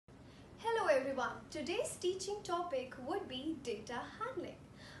everyone, today's teaching topic would be data handling.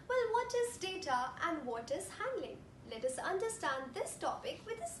 Well, what is data and what is handling? Let us understand this topic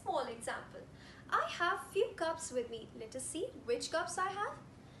with a small example. I have few cups with me. Let us see which cups I have.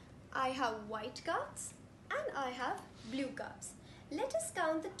 I have white cups and I have blue cups. Let us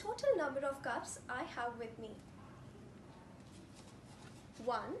count the total number of cups I have with me.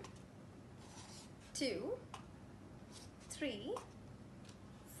 1, 2, 3,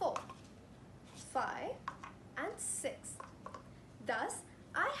 4, 5 and 6. Thus,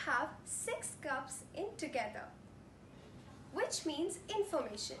 I have 6 cups in together, which means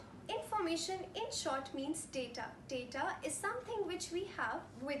information. Information in short means data. Data is something which we have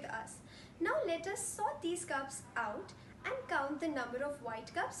with us. Now let us sort these cups out and count the number of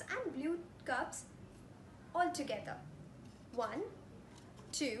white cups and blue cups all together. 1,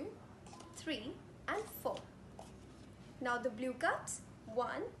 2, 3 and 4. Now the blue cups, 1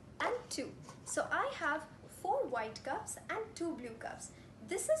 and 2. So I have 4 white cups and 2 blue cups.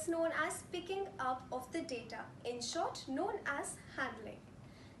 This is known as picking up of the data, in short known as handling.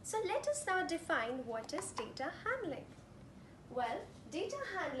 So let us now define what is data handling. Well, data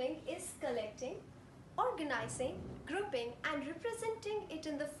handling is collecting, organizing, grouping and representing it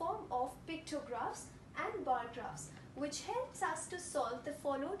in the form of pictographs and bar graphs, which helps us to solve the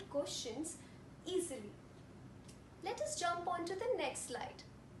followed questions easily. Let us jump on to the next slide.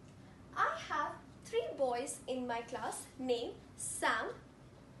 I have 3 boys in my class named Sam,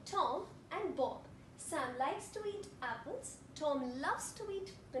 Tom and Bob. Sam likes to eat apples, Tom loves to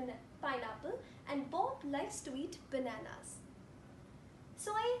eat pineapple and Bob likes to eat bananas.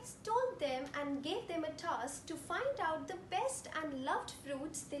 So I told them and gave them a task to find out the best and loved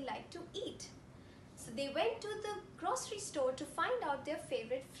fruits they like to eat. So they went to the grocery store to find out their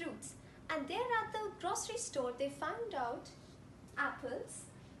favorite fruits, and there at the grocery store they found out apples,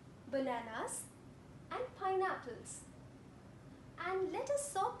 bananas and pineapples. And let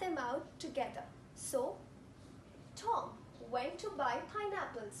us sort them out together. So Tom went to buy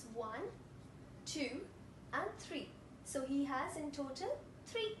pineapples 1, 2 and 3. So he has in total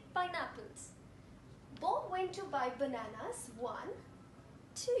 3 pineapples. Bob went to buy bananas 1,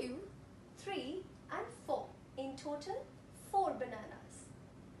 2, 3 and 4. In total 4 bananas.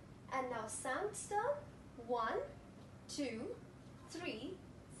 And now Sam's turn. 1, 2, 3,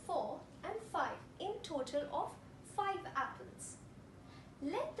 4 and 5. In total of 5 apples.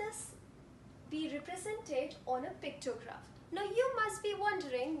 Let this be represented on a pictograph. Now you must be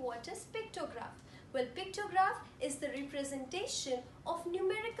wondering, what is pictograph? Well, pictograph is the representation of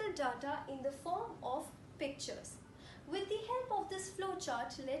numerical data in the form of pictures. With the help of this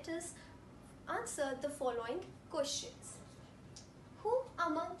flowchart, let us answer the following questions. Who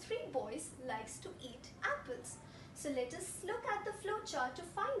among 3 boys likes to eat apples? So let us look at the flowchart to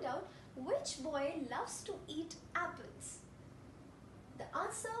find out which boy loves to eat apples. The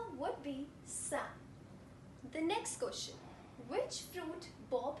answer would be Sam. The next question, which fruit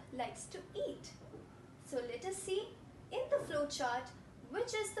Bob likes to eat? So let us see in the flowchart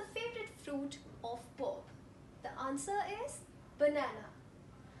which is the favorite fruit of Bob. The answer is banana.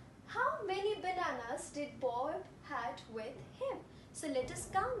 How many bananas did Bob had with him? So let us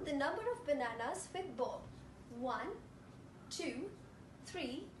count the number of bananas with Bob. 1, 2,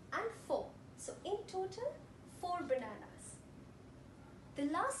 3 and 4. So in total 4 bananas. The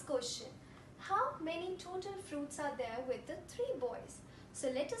last question, how many total fruits are there with the 3 boys? So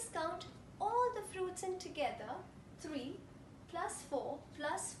let us count all the fruits in together. 3 plus 4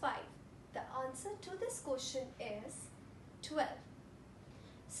 plus 5. The answer to this question is 12.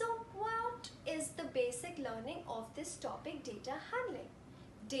 So what is the basic learning of this topic, data handling?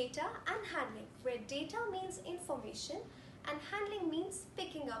 Data and handling, where data means information and handling means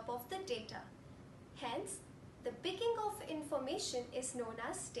picking up of the data. Hence, the picking of information is known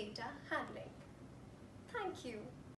as data handling. Thank you.